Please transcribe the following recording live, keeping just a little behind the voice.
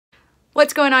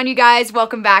What's going on, you guys?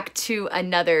 Welcome back to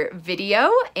another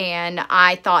video, and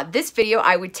I thought this video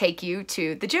I would take you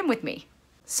to the gym with me.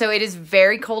 So it is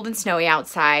very cold and snowy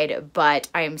outside, but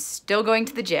I am still going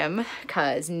to the gym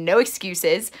because no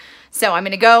excuses. So I'm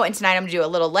gonna go, and tonight I'm gonna do a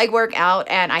little leg workout,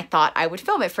 and I thought I would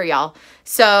film it for y'all.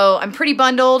 So I'm pretty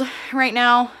bundled right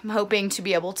now. I'm hoping to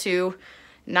be able to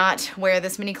not wear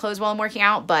this many clothes while I'm working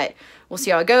out, but we'll see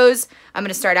how it goes. I'm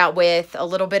gonna start out with a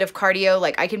little bit of cardio.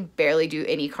 Like, I can barely do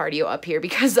any cardio up here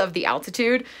because of the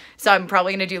altitude. So I'm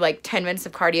probably gonna do like 10 minutes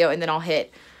of cardio, and then I'll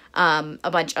hit a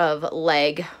bunch of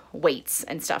leg weights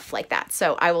and stuff like that.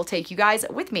 So I will take you guys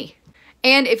with me.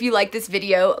 And if you like this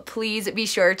video, please be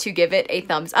sure to give it a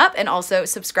thumbs up and also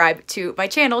subscribe to my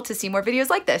channel to see more videos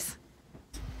like this.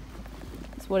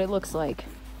 That's what it looks like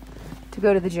to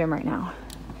go to the gym right now,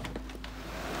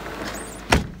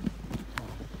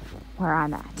 where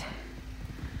I'm at.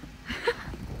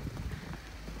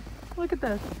 Look at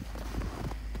this.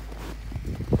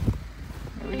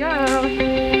 Here we go.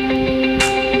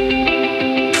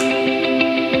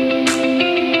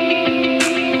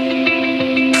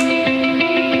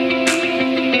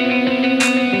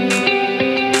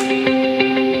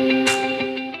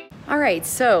 Alright,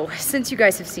 so since you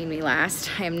guys have seen me last,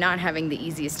 I am not having the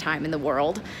easiest time in the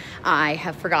world. I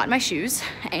have forgotten my shoes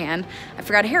and I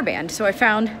forgot a hairband. So I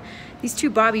found these two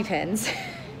bobby pins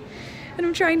and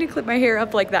I'm trying to clip my hair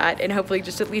up like that and hopefully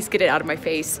just at least get it out of my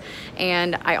face.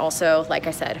 And I also, like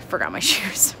I said, forgot my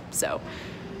shoes. So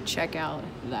check out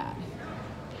that.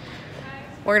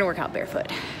 We're gonna work out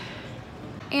barefoot.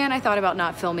 And I thought about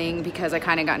not filming because I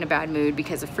kind of got in a bad mood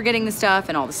because of forgetting the stuff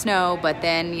and all the snow. But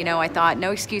then, you know, I thought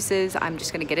no excuses. I'm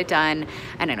just gonna get it done.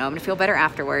 And I know I'm gonna feel better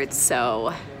afterwards.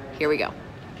 So here we go.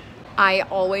 I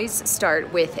always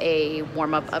start with a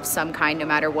warm up of some kind no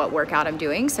matter what workout I'm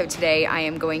doing. So today I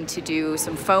am going to do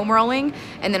some foam rolling,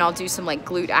 and then I'll do some like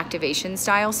glute activation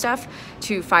style stuff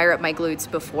to fire up my glutes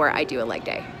before I do a leg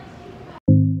day.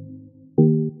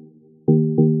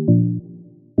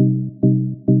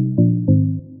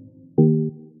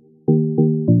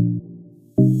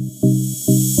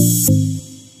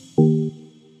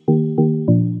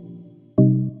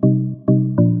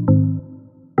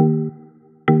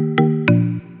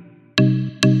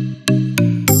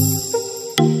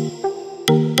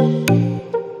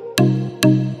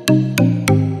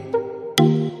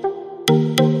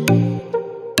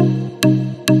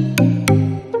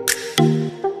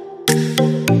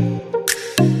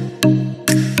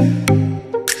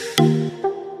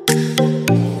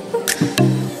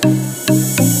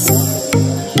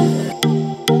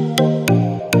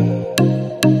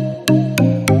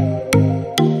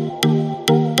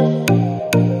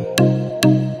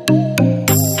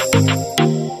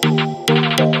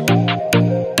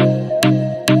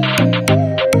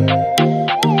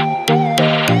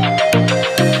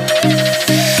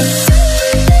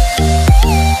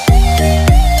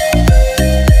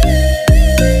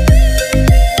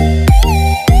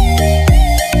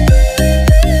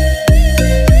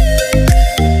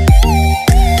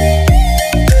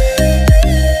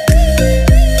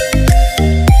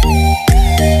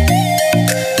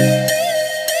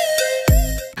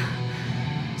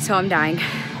 So I'm dying.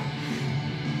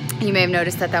 You may have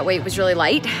noticed that that weight was really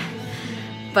light,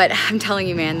 but I'm telling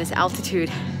you, man, this altitude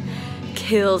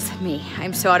kills me.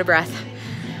 I'm so out of breath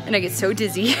and I get so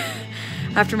dizzy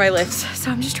after my lifts.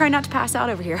 So I'm just trying not to pass out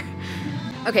over here.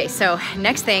 Okay, so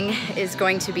next thing is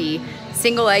going to be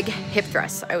single leg hip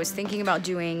thrusts. I was thinking about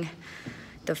doing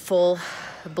the full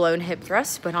blown hip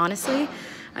thrust, but honestly,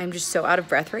 I'm just so out of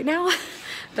breath right now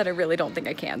that I really don't think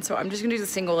I can. So I'm just gonna do the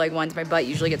single leg ones. My butt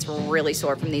usually gets really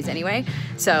sore from these anyway.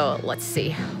 So let's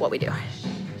see what we do.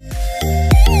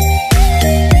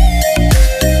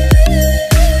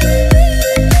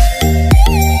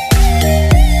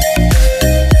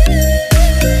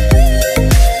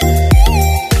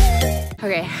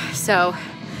 Okay, so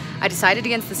I decided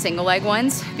against the single leg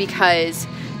ones because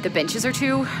the benches are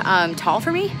too tall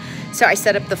for me. So I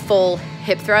set up the full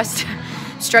hip thrust.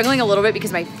 Struggling a little bit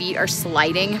because my feet are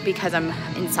sliding because I'm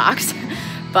in socks,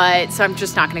 but so I'm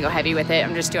just not gonna go heavy with it.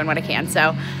 I'm just doing what I can.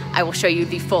 So I will show you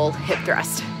the full hip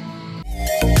thrust.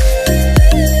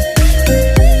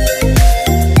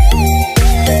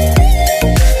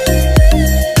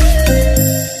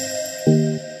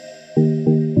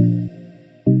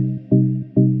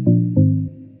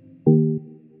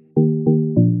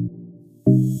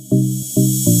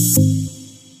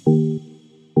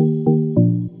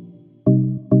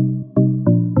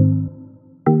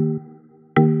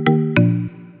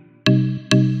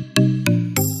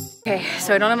 Okay,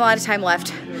 so I don't have a lot of time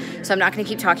left, so I'm not gonna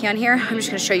keep talking on here. I'm just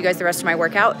gonna show you guys the rest of my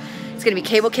workout. It's gonna be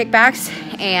cable kickbacks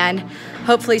and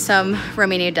hopefully some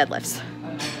Romanian deadlifts.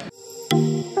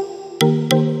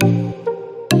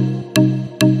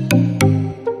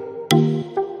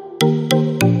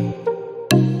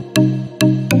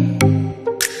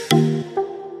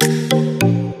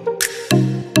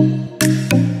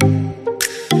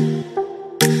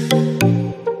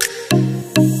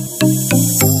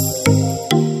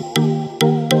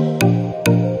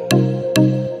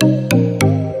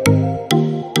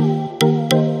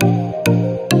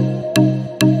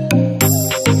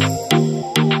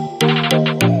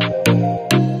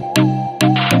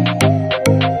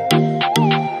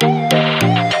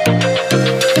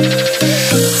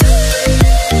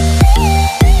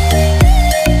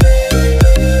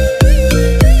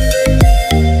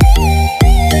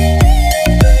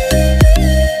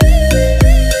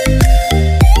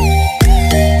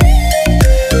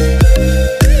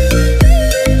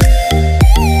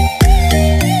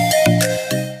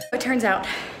 Out.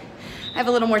 I have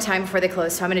a little more time before they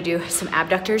close, so I'm gonna do some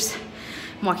abductors.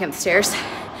 I'm walking up the stairs.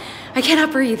 I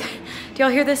cannot breathe. Do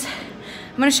y'all hear this?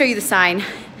 I'm gonna show you the sign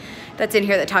that's in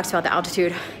here that talks about the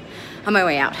altitude on my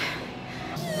way out.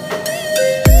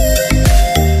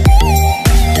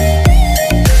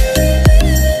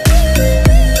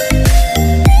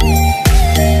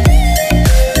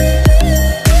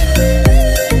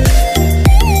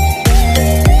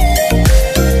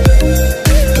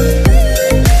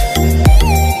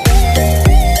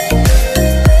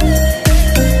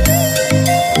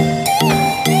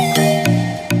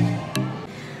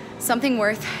 Something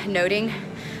worth noting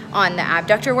on the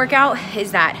abductor workout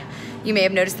is that you may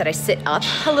have noticed that I sit up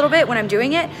a little bit when I'm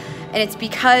doing it, and it's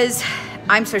because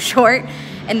I'm so short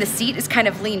and the seat is kind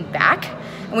of leaned back.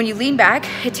 And when you lean back,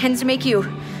 it tends to make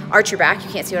you arch your back.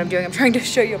 You can't see what I'm doing. I'm trying to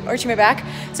show you I'm arching my back.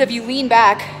 So if you lean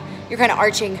back, you're kind of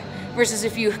arching, versus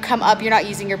if you come up, you're not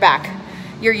using your back.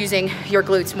 You're using your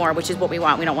glutes more, which is what we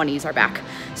want. We don't want to use our back.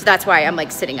 So that's why I'm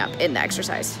like sitting up in the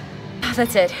exercise.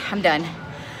 That's it, I'm done.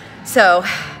 So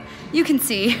you can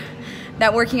see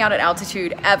that working out at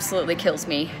altitude absolutely kills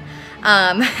me.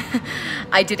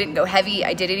 I didn't go heavy.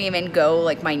 I didn't even go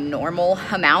like my normal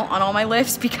amount on all my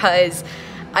lifts because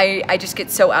I just get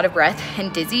so out of breath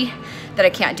and dizzy that I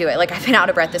can't do it. Like I've been out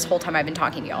of breath this whole time I've been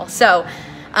talking to y'all. So,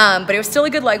 but it was still a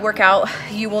good leg workout.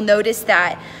 You will notice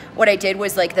that what I did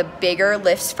was like the bigger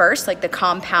lifts first, like the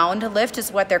compound lift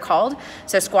is what they're called.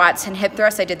 So squats and hip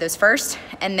thrusts, I did those first.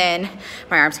 And then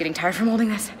my arm's getting tired from holding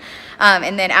this.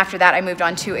 And then after that, I moved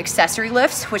on to accessory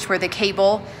lifts, which were the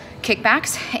cable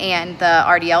kickbacks and the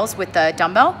RDLs with the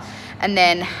dumbbell. And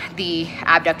then the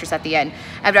abductors at the end.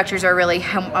 Abductors are really,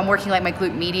 I'm working like my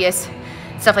glute medius,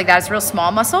 stuff like that. It's a real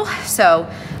small muscle. So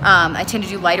I tend to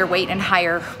do lighter weight and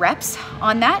higher reps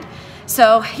on that.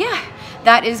 So yeah,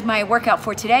 that is my workout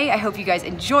for today. I hope you guys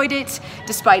enjoyed it,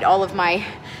 despite all of my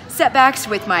setbacks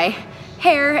with my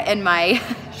hair and my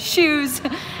shoes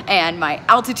and my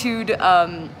altitude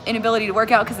inability to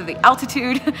work out because of the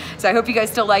altitude. So I hope you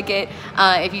guys still like it.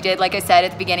 If you did, like I said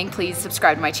at the beginning, please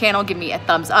subscribe to my channel, give me a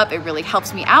thumbs up. It really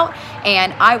helps me out,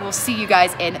 and I will see you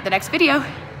guys in the next video.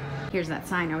 Here's that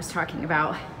sign I was talking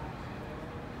about.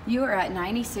 You are at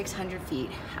 9,600 feet.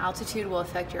 Altitude will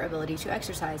affect your ability to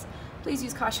exercise. Please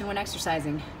use caution when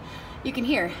exercising. You can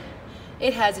hear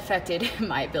it has affected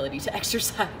my ability to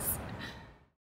exercise.